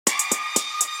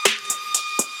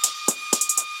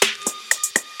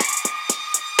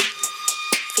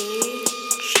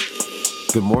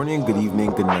Good morning, good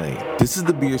evening, good night. This is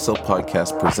the Be Yourself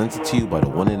podcast presented to you by the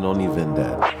one and only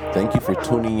Vendad. Thank you for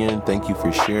tuning in, thank you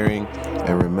for sharing,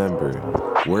 and remember,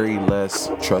 worry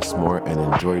less, trust more, and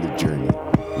enjoy the journey.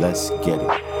 Let's get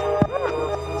it.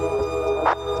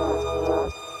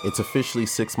 It's officially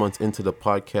 6 months into the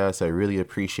podcast. I really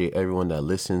appreciate everyone that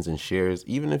listens and shares,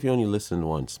 even if you only listen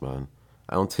once, man.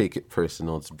 I don't take it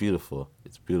personal. It's beautiful.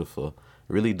 It's beautiful.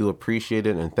 I really do appreciate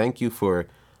it, and thank you for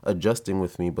adjusting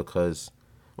with me because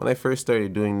when I first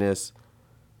started doing this,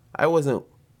 I wasn't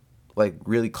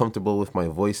really comfortable with my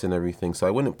voice and everything, so I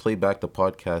wouldn't play back the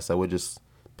podcast. I would just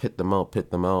pit them out,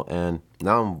 and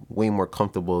now I'm way more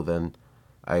comfortable than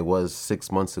I was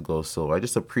 6 months ago. So I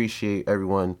just appreciate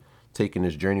everyone taking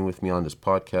this journey with me on this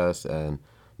podcast, and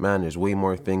man, there's way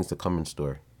more things to come in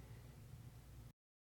store.